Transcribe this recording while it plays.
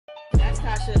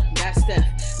Tasha, that's Steph.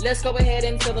 Let's go ahead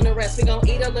and fill in the rest. We gonna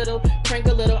eat a little, drink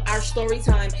a little. Our story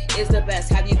time is the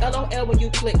best. Have you LOL when you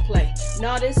click play?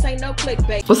 No, this ain't no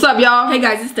clickbait. What's up, y'all? Hey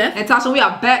guys, it's Steph And Tasha. We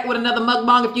are back with another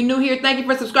mukbang. If you're new here, thank you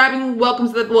for subscribing.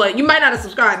 Welcome to the, well, you might not have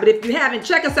subscribed, but if you haven't,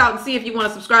 check us out and see if you want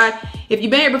to subscribe. If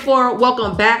you've been here before,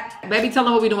 welcome back. Baby, tell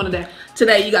them what we're doing today.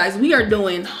 Today, you guys, we are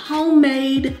doing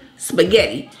homemade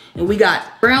spaghetti. And we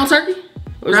got ground turkey.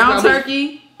 Ground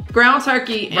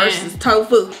turkey versus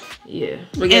tofu. Yeah.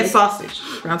 Spaghetti. And sausage.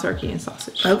 Ground turkey and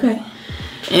sausage. Okay.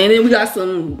 And then we got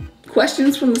some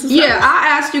questions from the subscribers. Yeah, I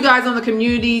asked you guys on the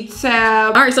community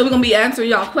tab. All right, so we're gonna be answering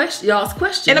y'all's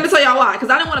questions. And let me tell y'all why, because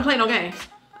I didn't want to play no games.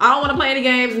 I don't want to play any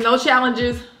games, no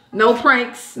challenges, no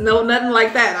pranks, no nothing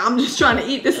like that. I'm just trying to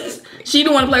eat this. She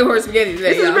didn't want to play with her spaghetti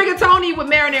today. This is rigatoni with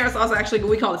marinara sauce, actually, but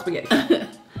we call it spaghetti.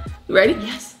 Ready?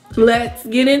 Yes. Let's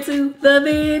get into the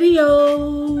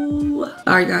video. All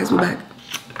right, guys, we're back.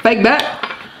 Fake bet.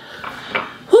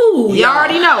 Whoo, You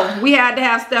already know we had to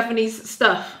have Stephanie's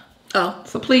stuff. Oh,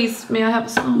 So please, may I have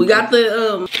some? we got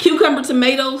the cucumber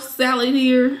tomato salad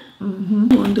here. I want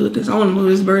to do it this. I want to move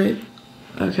this bread.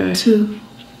 Okay. Too.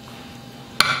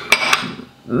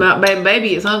 My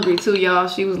baby is hungry too, y'all.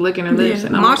 She was licking her lips. Yeah,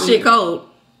 And I'm my shit cold.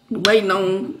 Waiting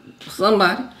on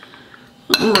somebody.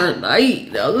 I'm ready to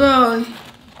eat. Oh God.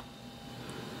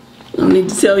 I don't need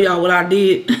to tell y'all what I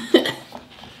did.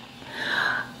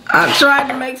 I tried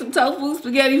to make some tofu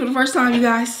spaghetti for the first time, you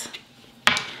guys.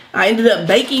 I ended up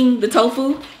baking the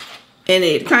tofu, and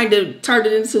it kind of turned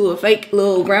it into a fake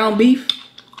little ground beef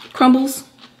crumbles.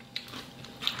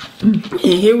 And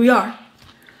here we are.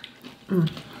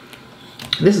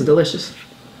 This is delicious.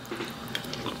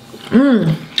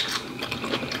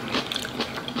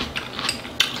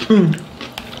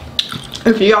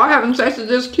 If y'all haven't tasted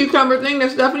this cucumber thing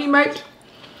that Stephanie makes,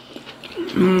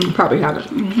 probably haven't.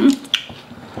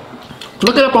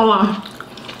 Look it up online.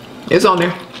 It's on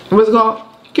there. What's it called?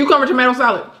 Cucumber tomato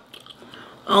salad.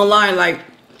 Online, like,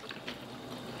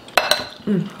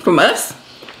 from us?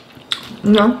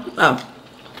 No. Oh.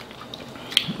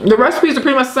 The recipes are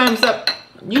pretty much the same, except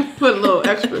you put a little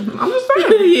extra. I'm just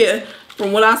saying. Yeah,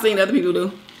 from what I've seen other people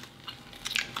do.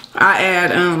 I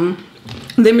add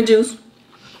lemon juice,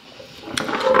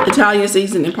 Italian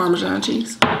seasoning, and Parmesan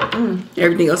cheese.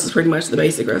 Everything else is pretty much the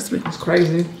basic recipe. That's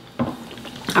crazy.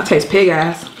 I taste pig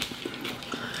ass.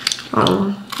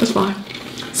 That's fine.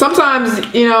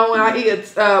 Sometimes, you know, when I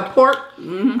eat pork, I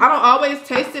don't always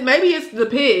taste it. Maybe it's the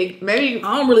pig. Maybe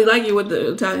I don't really like it with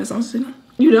the Italian sauce in it.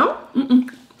 you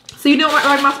don't. So you don't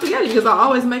like my spaghetti because I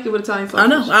always make it with Italian sauce. I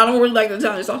know. I don't really like the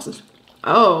Italian sauces.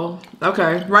 Oh,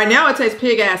 okay. Right now it tastes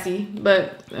pig assy,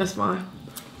 but that's fine.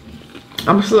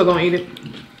 I'm still gonna eat it.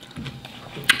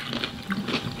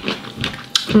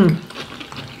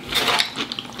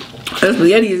 The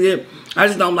spaghetti is good. I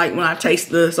just don't like when I taste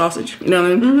the sausage. You know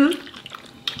what I mean?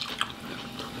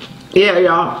 Yeah,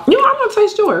 y'all. You know, I'm gonna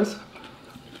taste yours.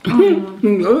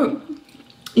 Good.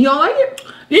 You don't like it?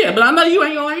 Yeah, but I know you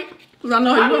ain't gonna like it. Because I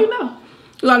know how How do you you are. know?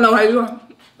 Because I know how you are.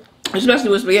 Especially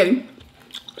with spaghetti.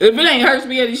 If it ain't her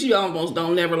spaghetti, she almost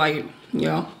don't never like it.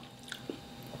 Y'all.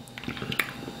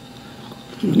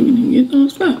 You get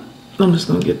those stuff. I'm just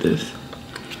gonna get this.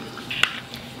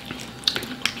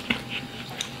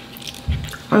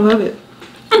 I love it.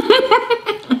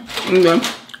 Okay.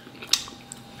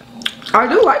 I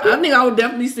do like it. I think I would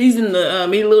definitely season the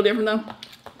meat a little different though.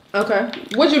 Okay.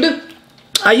 What'd you do?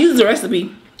 I used the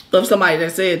recipe of somebody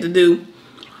that said to do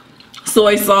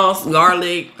soy sauce,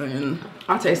 garlic, and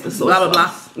I taste the soy blah blah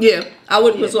sauce. blah. Yeah, I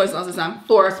wouldn't put soy sauce this time.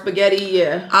 For spaghetti,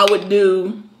 yeah. I would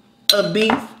do a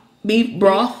beef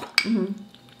broth.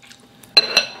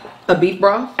 A beef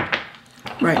broth?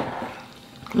 Right.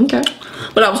 Okay.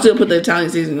 But I would still put the Italian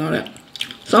seasoning on it.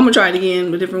 So I'm gonna try it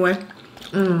again a different way.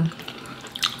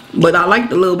 But I like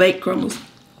the little baked crumbles.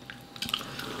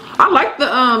 I like the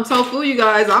tofu, you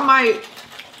guys. I might,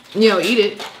 you know, eat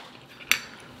it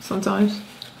sometimes.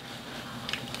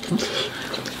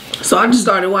 So I just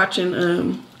started watching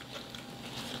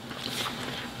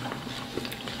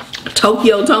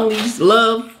Tokyo Tony's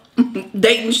Love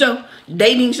dating show.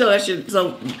 That shit.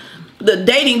 So the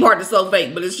dating part is so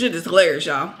fake, but this shit is hilarious,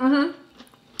 y'all.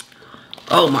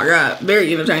 Oh my god,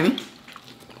 very entertaining.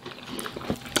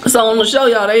 So on the show,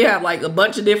 y'all, they have like a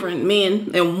bunch of different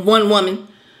men and one woman.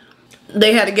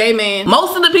 They had a gay man.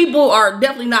 Most of the people are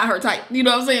definitely not her type. You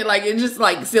know what I'm saying? Like, it's just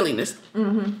like silliness.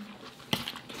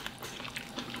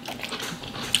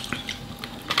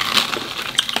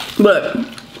 But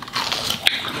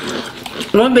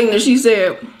one thing that she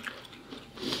said,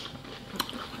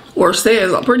 or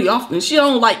says pretty often, she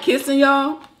don't like kissing,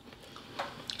 y'all.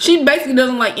 She basically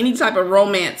doesn't like any type of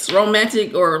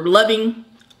romantic or loving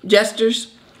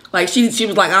gestures. Like she was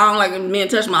like, I don't like men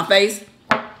touch my face.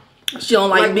 She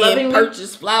don't like being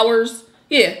purchased flowers.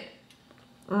 Yeah.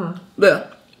 Yeah.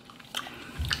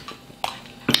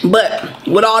 But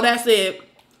with all that said,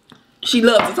 she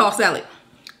loves to toss salad.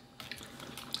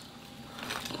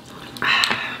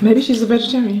 Maybe she's a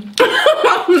vegetarian.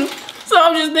 So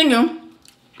I'm just thinking.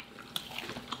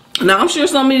 Now I'm sure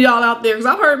some of y'all out there, because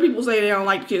I've heard people say they don't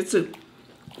like kids too.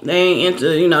 They ain't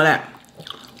into, you know, that.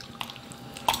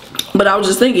 But I was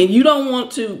just thinking, you don't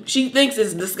want to. She thinks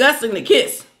it's disgusting to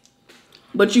kiss,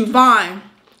 but you fine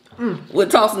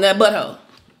with tossing that butthole.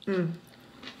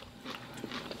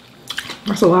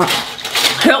 That's a lot.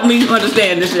 Help me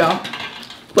understand this, y'all.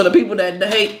 For the people that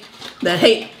hate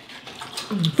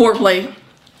foreplay.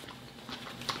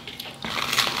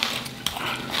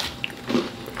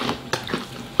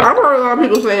 I've heard a lot of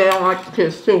people say they don't like to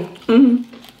kiss too.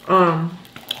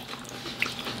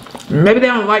 Maybe they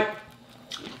don't like.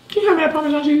 Can you have me that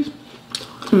Parmesan cheese?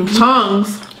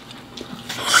 Tongues,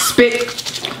 spit,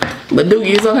 but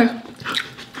doogie is okay.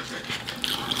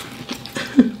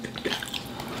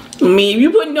 I mean, if you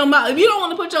put in your mouth, if you don't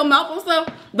want to put your mouth on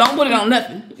stuff, don't put it on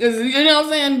nothing. Cause you know what I'm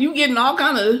saying. You getting all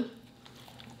kind of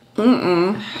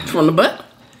from the butt.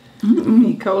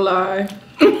 E. coli.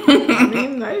 I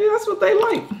mean, maybe that's what they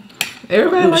like.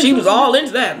 Everybody likes. She was all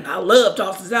into that. I love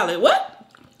tossing salad. What?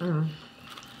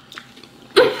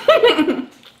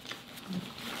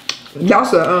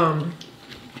 That's a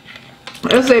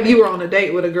let's say if you were on a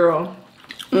date with a girl.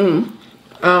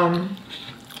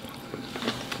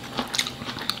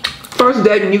 First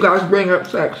date and you guys bring up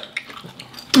sex.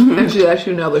 And she lets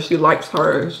you know that she likes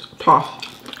hers tossed.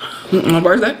 On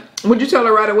first date? Would you tell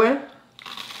her right away?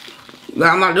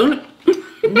 That I'm not doing it.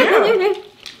 Yeah.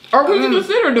 Or would you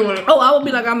consider doing it? Oh, I would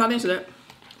be like, I'm not into that.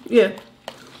 Yeah.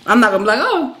 I'm not gonna be like,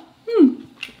 oh,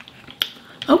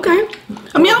 okay.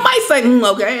 I mean, I might say,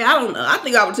 okay. I don't know. I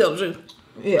think I would tell the truth.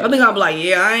 Yeah. I think I'd be like,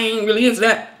 yeah, I ain't really into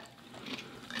that.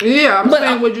 Yeah, I'm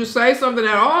saying, would you say something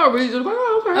at all, or would you just like,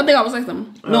 oh, okay? I think I would say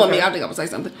something. No, I mean, I think I would say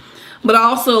something. But I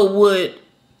also would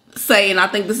say, and I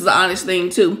think this is an honest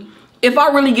thing too, if I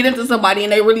really get into somebody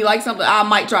and they really like something, I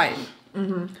might try it.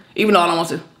 Even though I don't want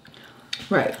to.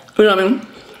 Right. You know what I mean?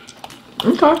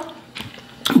 Okay.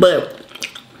 But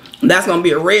that's going to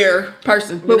be a rare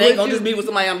person. But they ain't going to just be with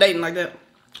somebody I'm dating like that.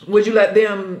 Would you let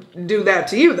them do that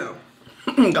to you, though?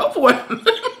 Go for it.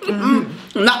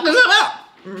 Knock this out.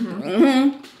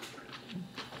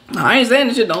 I ain't saying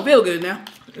this shit don't feel good now.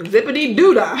 Zippity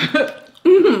doo dah.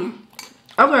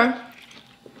 Okay.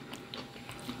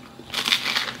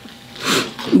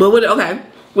 But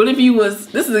what if you was?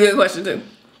 This is a good question too.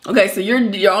 Okay, so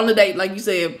you're on the date, like you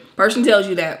said. Person tells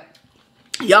you that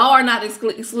y'all are not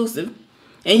exclusive,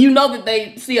 and you know that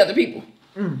they see other people,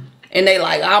 and they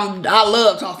like, I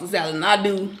love tossing salad, and I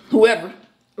do whoever.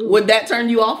 Would that turn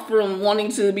you off from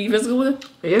wanting to be physical with them?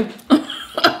 Yeah.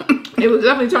 It would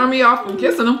definitely turn me off from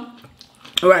kissing them.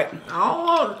 Right.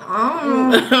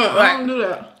 I don't do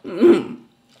that.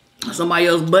 Somebody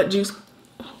else's butt juice.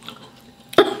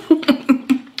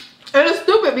 And it's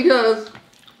stupid because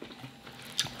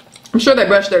I'm sure they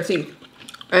brush their teeth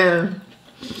and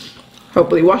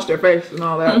hopefully wash their face and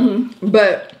all that.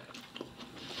 But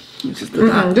just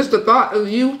the thought of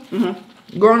you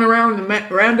going around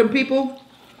and random people.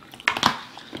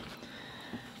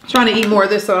 Trying to eat more of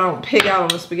this so I don't pig out on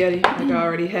the spaghetti like I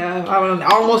already have. I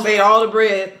almost ate all the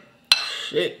bread.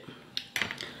 Shit.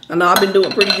 I know I've been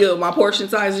doing pretty good with my portion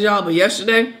sizes, y'all, but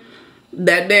yesterday,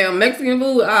 that damn Mexican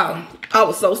food, I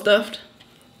was so stuffed.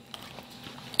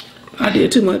 I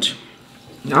did too much.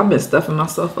 I've been stuffing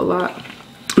myself a lot.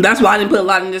 That's why I didn't put a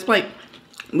lot in this plate.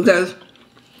 Because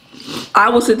I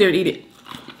will sit there and eat it.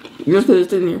 Just because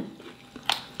it's in here.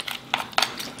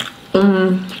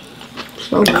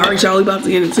 So good. All right, y'all, we about to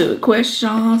get into the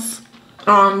questions.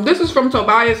 This is from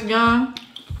Tobias Young.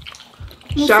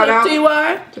 Shout out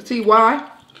to TY.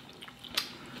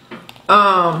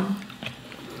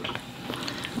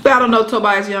 If I don't know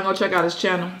Tobias Young, go check out his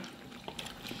channel.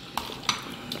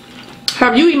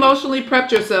 Have you emotionally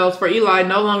prepped yourselves for Eli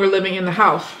no longer living in the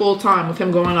house full time with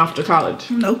him going off to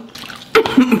college? Nope.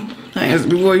 I asked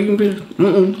before you can be.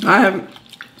 I haven't.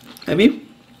 Have you?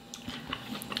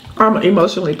 I'm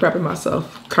emotionally prepping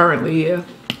myself currently, yeah.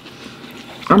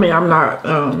 I mean, I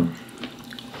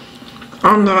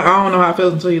don't know how it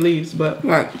feels until he leaves, but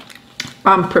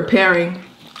I'm preparing.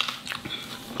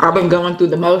 I've been going through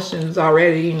the motions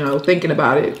already, you know, thinking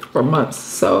about it for months.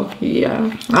 So,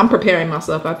 yeah, I'm preparing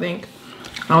myself, I think.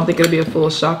 I don't think it'll be a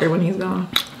full shocker when he's gone.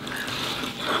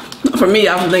 For me,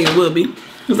 I don't think it will be.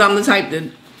 Because I'm the type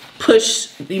that push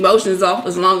the emotions off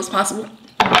as long as possible.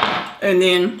 And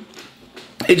then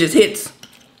it just hits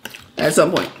at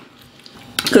some point.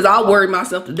 Because I'll worry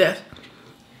myself to death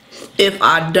if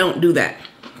I don't do that.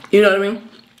 You know what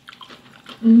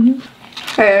I mean?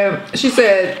 She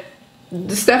said,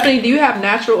 Stephanie, do you have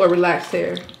natural or relaxed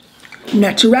hair?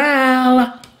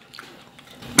 Natural.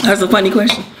 That's a funny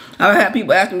question. I've had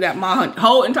people ask me that my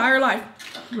whole entire life.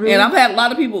 Really? And I've had a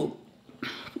lot of people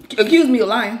accuse me of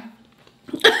lying.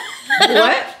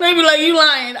 What? They be like, you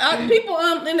lying. People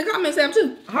in the comments have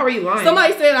too. How are you lying?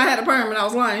 Somebody said I had a perm and I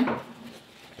was lying. I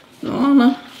don't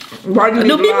know. Why do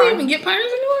people even get perms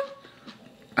anymore?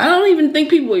 I don't even think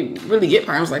people really get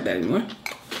perms like that anymore.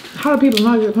 How do people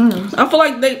not get perms? I feel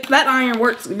like flat iron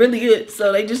works really good,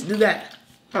 so they just do that.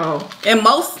 Oh. And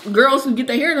most girls who get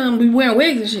their hair done be wearing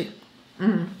wigs and shit.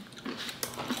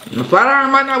 The flat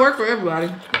iron might not work for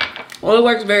everybody. Well, it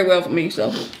works very well for me,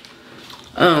 so.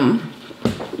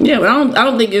 Yeah, but I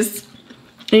don't think it's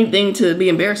anything to be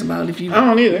embarrassed about if you. I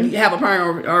don't either. Have a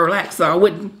perm or relax, so I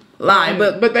wouldn't lie.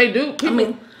 But they do. I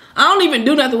mean, I don't even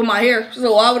do nothing with my hair,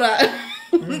 so why would I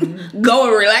go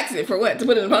and relax it for what? To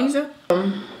put it in a ponytail?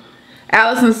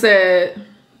 Allison said,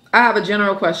 I have a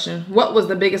general question. What was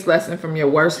the biggest lesson from your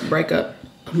worst breakup?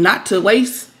 Not to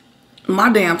waste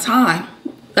my damn time.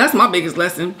 That's my biggest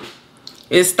lesson.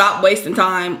 Is stop wasting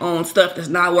time on stuff that's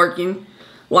not working.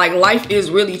 Like, life is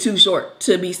really too short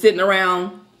to be sitting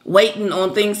around waiting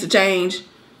on things to change.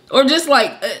 Or just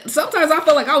like, sometimes I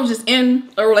feel like I was just in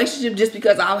a relationship just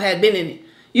because I had been in it.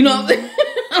 You know what I'm saying?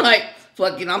 Like,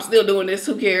 fuck it, I'm still doing this,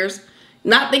 who cares?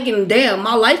 Not thinking, damn,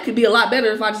 my life could be a lot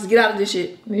better if I just get out of this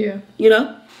shit. Yeah. You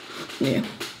know? Yeah.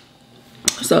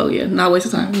 So, yeah, not waste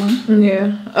of time.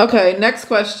 Yeah. Okay, next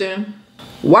question.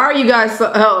 Why are you guys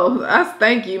so... Oh, that's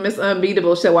thank you, Miss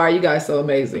Unbeatable. Said, why are you guys so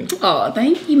amazing? Oh,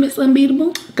 thank you, Miss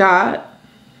Unbeatable. God.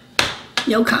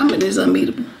 Your comment is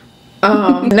unbeatable.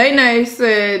 Nene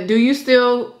said, do you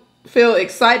still feel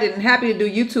excited and happy to do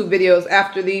YouTube videos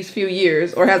after these few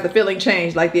years? Or has the feeling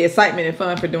changed, like the excitement and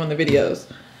fun for doing the videos?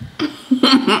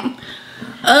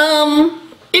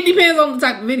 It depends on the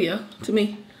type of video, to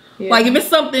me. Yeah. Like, if it's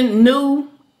something new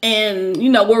and, you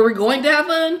know, where we're going to have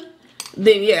fun,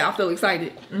 then yeah, I feel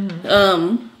excited.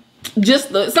 Sometimes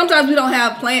we don't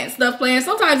have stuff planned.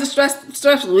 Sometimes it's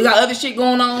stressful. We got other shit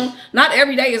going on. Not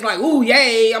every day is like, ooh,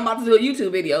 yay, I'm about to do a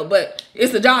YouTube video. But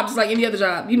it's a job just like any other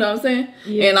job. You know what I'm saying?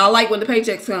 Yeah. And I like when the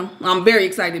paychecks come. I'm very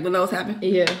excited when those happen.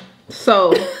 Yeah.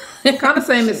 So, kind of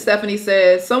same as Stephanie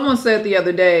said. Someone said the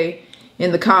other day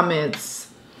in the comments,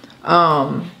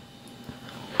 you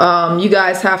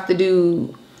guys have to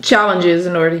do challenges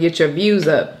in order to get your views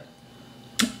up.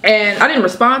 And I didn't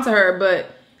respond to her, but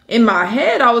in my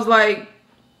head, I was like,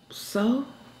 so?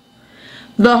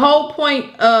 The whole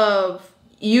point of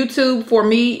YouTube for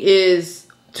me is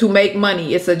to make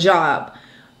money. It's a job.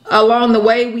 Along the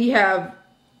way, we have,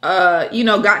 you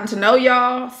know, gotten to know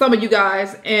y'all, some of you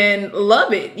guys, and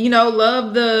love it. You know,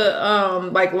 love the,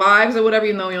 like, lives or whatever,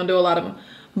 even though we don't do a lot of them.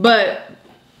 But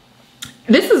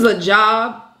this is a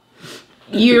job.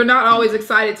 You're not always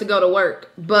excited to go to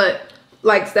work, but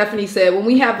like Stephanie said, when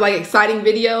we have like exciting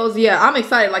videos, yeah, I'm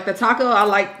excited. Like the taco, I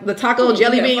like the taco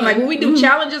jelly bean. Like when we do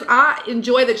challenges, I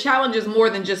enjoy the challenges more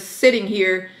than just sitting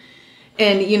here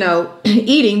and, you know,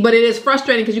 eating. But it is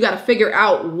frustrating because you got to figure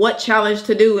out what challenge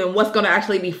to do and what's going to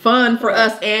actually be fun for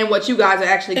us and what you guys are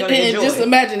actually going to enjoy. And just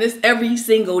imagine this every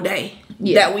single day.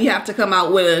 Yeah. That we have to come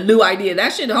out with a new idea.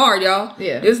 That shit hard, y'all.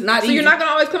 Yeah. It's not easy. So you're not going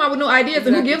to always come out with new ideas.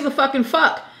 And who gives a fucking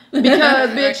fuck?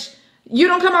 Because, bitch, you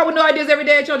don't come out with new ideas every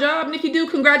day at your job. And if you do,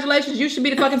 congratulations. You should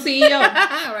be the fucking CEO.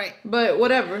 Right. But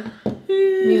whatever.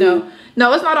 You know.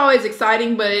 No, it's not always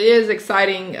exciting, but it is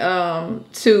exciting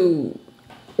to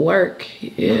work.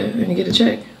 Yeah, and get a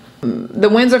check. The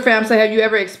Windsor fam say, have you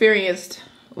ever experienced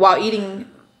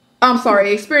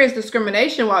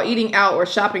discrimination while eating out or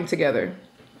shopping together?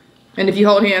 And if you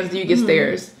hold hands, do you get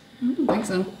stares? I don't think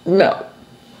so. No.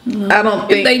 I don't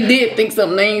think. If they did think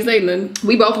something, they ain't say nothing.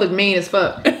 We both look mean as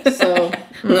fuck. So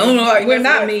we're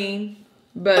not mean,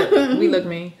 but we look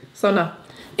mean. So no.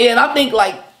 Yeah, and I think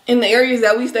like in the areas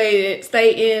that we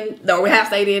stay in, or we have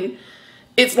stayed in,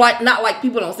 it's like not like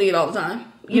people don't see it all the time.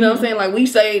 You know what I'm saying? Like we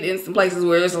stayed in some places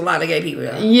where there's a lot of gay people.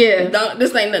 Yeah.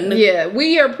 This ain't nothing new. Yeah,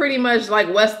 we are pretty much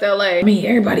like West LA. I mean,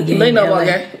 everybody gay. They know about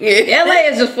gay. Yeah. LA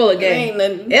is just full of gay. Ain't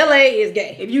nothing. LA is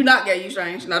gay. If you not gay, you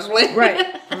strange. Not just right.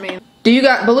 I mean,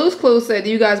 Baloo's Clue said, do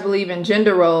you guys believe in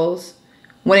gender roles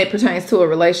when it pertains to a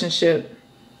relationship?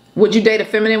 Would you date a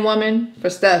feminine woman? For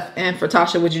Steph, and for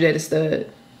Tasha, would you date a stud?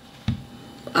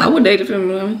 I would date a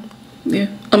feminine woman. Yeah.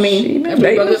 I mean, she been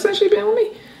dating since she been with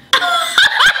me.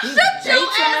 Shut your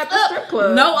ass up.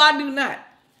 No, I do not.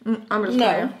 I'm just No.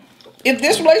 saying. If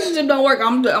this relationship don't work,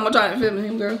 I'm gonna try to fit with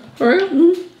him, girl. For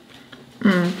real?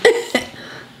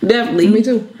 Definitely. Me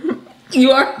too.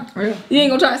 You are? Yeah. You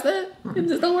ain't gonna try to stud if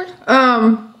this don't work?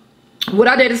 Would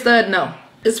I date a stud? No.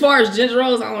 As far as gender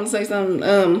roles, I want to say something.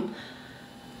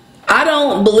 I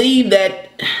don't believe that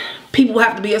people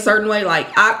have to be a certain way. Like,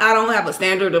 I don't have a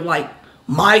standard of like,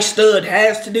 my stud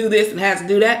has to do this and has to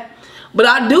do that. But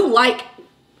I do like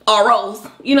our roles.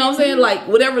 You know what I'm saying? Like,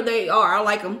 whatever they are, I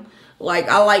like them. Like,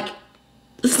 I like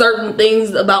certain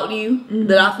things about you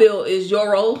that I feel is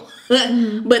your role.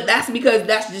 But that's because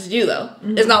that's just you, though.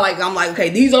 It's not like I'm like, okay,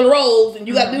 these are the roles and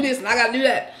you got to do this and I got to do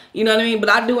that. You know what I mean? But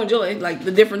I do enjoy like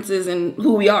the differences in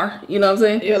who we are. You know what I'm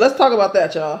saying? Yeah, let's talk about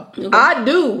that, y'all. Okay. I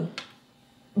do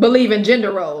believe in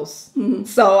gender roles.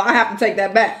 So I have to take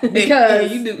that back because yeah,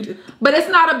 you do. But it's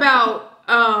not about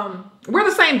we're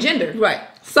the same gender. Right.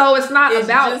 So it's not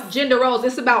about gender roles.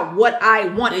 It's about what I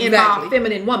want in my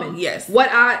feminine woman. Yes.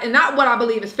 And not what I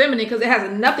believe is feminine, because it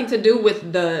has nothing to do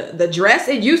with the dress.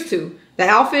 It used to, the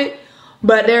outfit.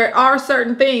 But there are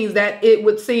certain things that it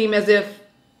would seem as if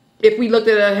we looked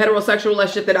at a heterosexual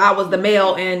relationship, that I was the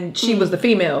male and she was the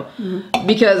female,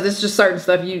 because it's just certain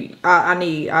stuff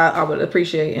I would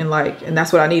appreciate and like, and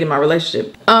that's what I need in my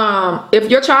relationship. If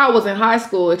your child was in high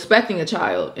school expecting a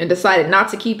child and decided not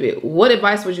to keep it, what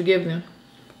advice would you give them?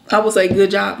 I would say good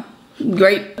job,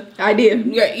 great idea,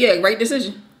 yeah, great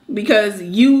decision, because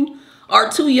you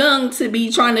are too young to be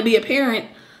trying to be a parent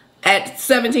at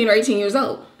 17 or 18 years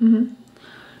old.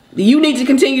 You need to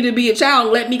continue to be a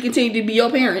child. Let me continue to be your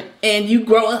parent, and you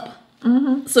grow up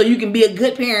so you can be a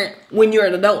good parent when you're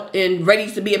an adult and ready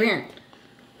to be a parent.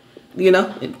 You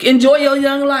know, enjoy your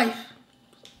young life,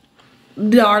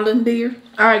 darling dear.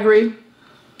 I agree.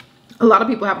 A lot of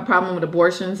people have a problem with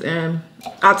abortions, and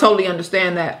I totally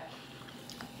understand that.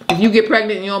 If you get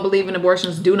pregnant and you don't believe in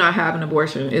abortions, do not have an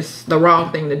abortion. It's the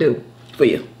wrong thing to do for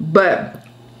you. But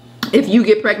if you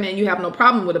get pregnant and you have no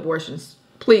problem with abortions,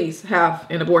 please have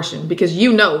an abortion, because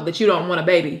you know that you don't want a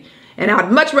baby. And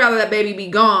I'd much rather that baby be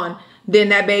gone than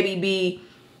that baby be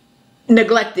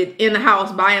neglected in the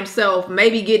house by himself,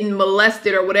 maybe getting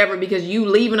molested or whatever, because you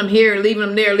leaving them here, leaving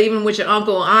them there, leaving them with your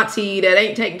uncle and auntie that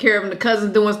ain't taking care of them, the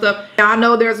cousins doing stuff. Now, I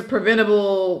know there's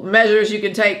preventable measures you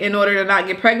can take in order to not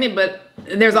get pregnant, but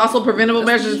there's also preventable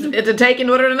measures to take in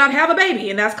order to not have a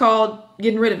baby, and that's called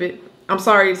getting rid of it. I'm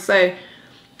sorry to say,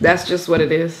 that's just what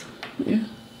it is. Yeah.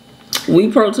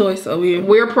 We pro-choice over here.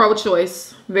 We're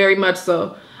pro-choice, very much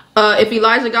so. If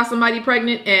Elijah got somebody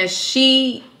pregnant and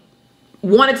she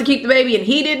wanted to keep the baby and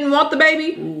he didn't want the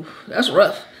baby, ooh, that's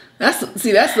rough.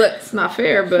 It's not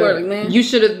fair. But you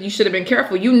should have been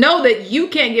careful. You know that you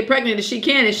can't get pregnant if she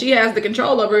can, and she has the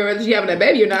control over whether she's having that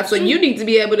baby or not. So you need to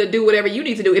be able to do whatever you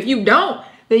need to do. If you don't,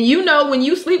 then you know when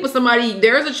you sleep with somebody,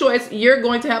 there's a choice you're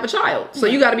going to have a child. So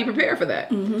you got to be prepared for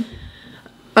that.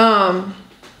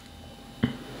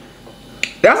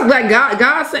 That's like God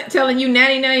telling you,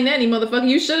 nanny, motherfucker.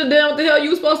 You should have done what the hell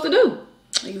you were supposed to do.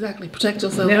 Exactly. Protect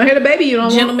yourself. Now, hear the baby you don't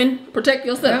Gentlemen, protect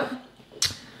yourself. Yeah.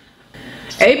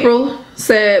 April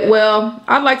said, well,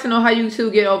 I'd like to know how you two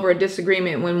get over a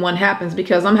disagreement when one happens,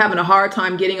 because I'm having a hard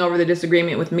time getting over the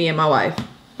disagreement with me and my wife.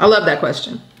 I love that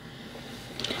question.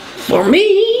 For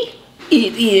me,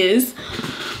 it's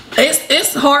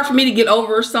hard for me to get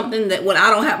over something that when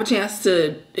I don't have a chance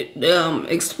to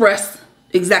express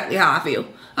exactly how I feel.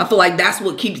 I feel like that's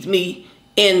what keeps me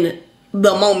in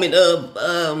the moment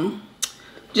of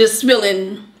just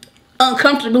feeling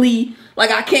uncomfortably like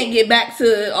I can't get back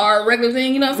to our regular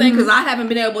thing, you know what I'm saying? Because I haven't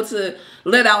been able to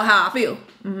let out how I feel.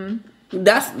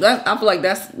 That's I feel like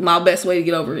that's my best way to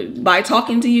get over it, by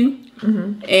talking to you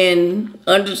and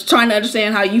trying to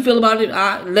understand how you feel about it.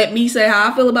 Let me say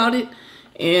how I feel about it,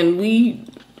 and we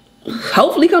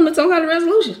hopefully come to some kind of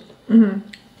resolution.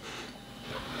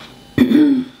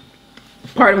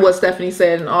 Part of what Stephanie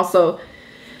said, and also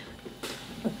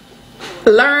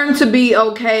learn to be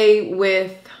okay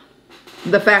with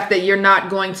the fact that you're not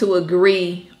going to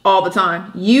agree all the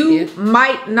time. You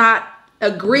might not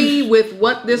agree with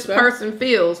what this person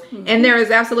feels, and there is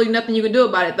absolutely nothing you can do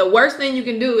about it. The worst thing you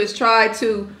can do is try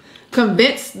to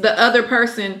convince the other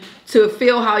person to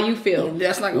feel how you feel.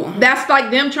 That's like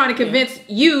them trying to convince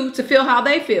you to feel how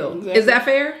they feel. Exactly. Is that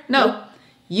fair? No.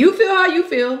 You feel how you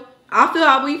feel. I feel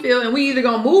how we feel, and we either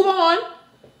gonna move on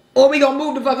or we gonna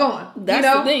move the fuck on.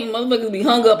 That's the thing. Motherfuckers be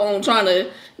hung up on trying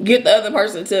to get the other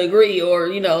person to agree, or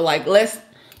like, let's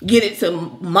get it to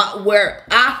where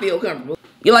I feel comfortable.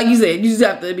 Like you said, you just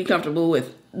have to be comfortable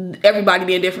with everybody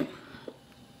being different.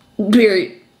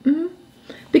 Period.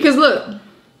 Because look,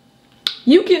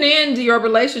 you can end your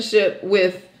relationship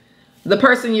with the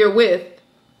person you're with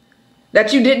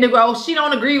that you didn't go, oh, she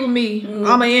don't agree with me,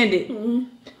 I'ma end it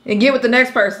and get with the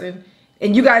next person,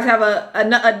 and you guys have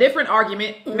a different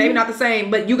argument, maybe not the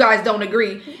same, but you guys don't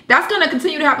agree, that's going to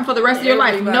continue to happen for the rest of your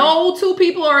life. No two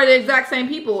people are the exact same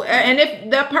people. And if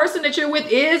the person that you're with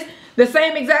is the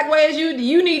same exact way as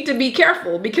you need to be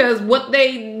careful, because what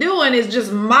they doing is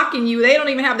just mocking you. They don't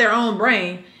even have their own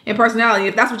brain and personality.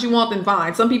 If that's what you want, then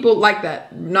fine. Some people like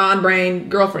that, non-brain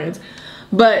girlfriends.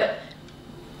 But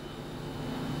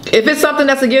if it's something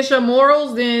that's against your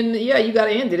morals, then yeah, you got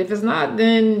to end it. If it's not,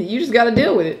 then you just got to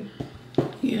deal with it.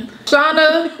 Yeah.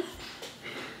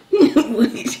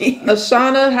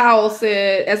 Ashana Howell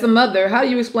said, as a mother, how do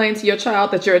you explain to your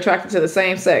child that you're attracted to the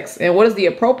same sex? And what is the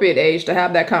appropriate age to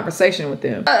have that conversation with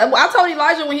them? I told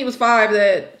Elijah when he was 5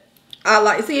 that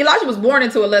Elijah was born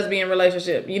into a lesbian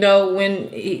relationship. You know,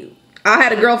 I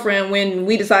had a girlfriend when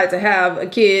we decided to have a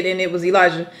kid, and it was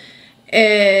Elijah.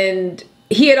 And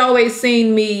he had always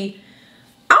seen me.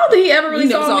 I don't think he ever really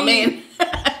saw me. Man.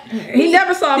 He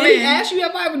never saw me. Did he ask you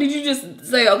at 5, or did you just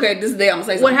say, okay, this is the day I'm gonna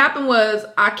say something? What happened was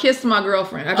I kissed my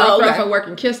girlfriend. I dropped her off at work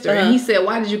and kissed her. And he said,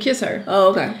 why did you kiss her?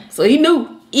 Oh, okay. So he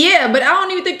knew. Yeah, but I don't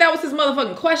even think that was his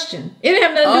motherfucking question. It didn't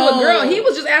have nothing to do with girl. He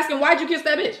was just asking, why'd you kiss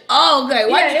that bitch? Oh, okay.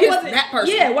 Why'd you kiss that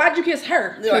person? Yeah, why'd you kiss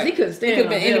her? Because he couldn't stand it. It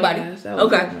could have been anybody.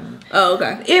 Okay. Oh,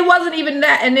 okay. It wasn't even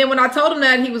that. And then when I told him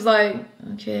that, he was like,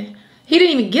 okay. He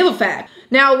didn't even give a fuck.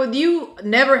 Now, with you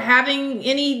never having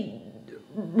any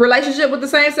relationship with the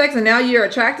same sex and now you're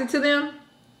attracted to them,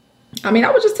 I mean,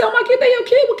 I would just tell my kid they your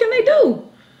kid. What can they do?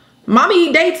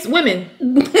 Mommy dates women.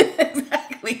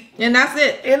 Exactly. And that's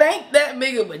it. It ain't that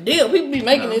big of a deal. People be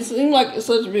making it seem like it's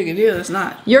such a big a deal. It's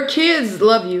not. Your kids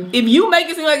love you. If you make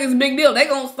it seem like it's a big deal, they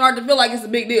gonna start to feel like it's a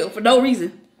big deal for no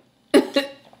reason.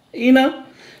 You know?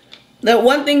 The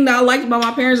one thing that I liked about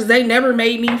my parents is they never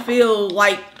made me feel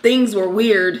like things were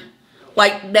weird.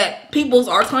 Like that people's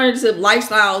alternative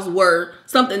lifestyles were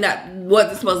something that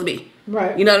wasn't supposed to be.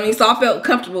 Right. You know what I mean? So I felt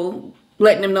comfortable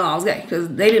letting them know I was gay because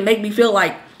they didn't make me feel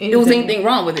like there was anything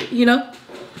wrong with it, you know?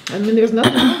 I mean, there's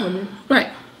nothing wrong with it. Right.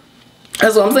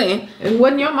 That's what I'm saying. And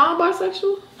wasn't your mom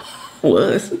bisexual?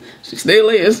 Was. She still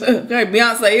is. Okay,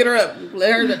 Beyonce hit her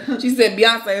up. She said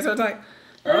Beyonce is her type.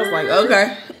 I was like,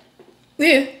 okay.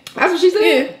 Yeah. That's what she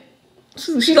said?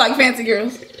 Yeah. She like fancy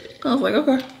girls. I was like,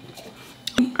 okay.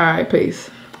 All right, peace.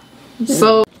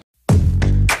 So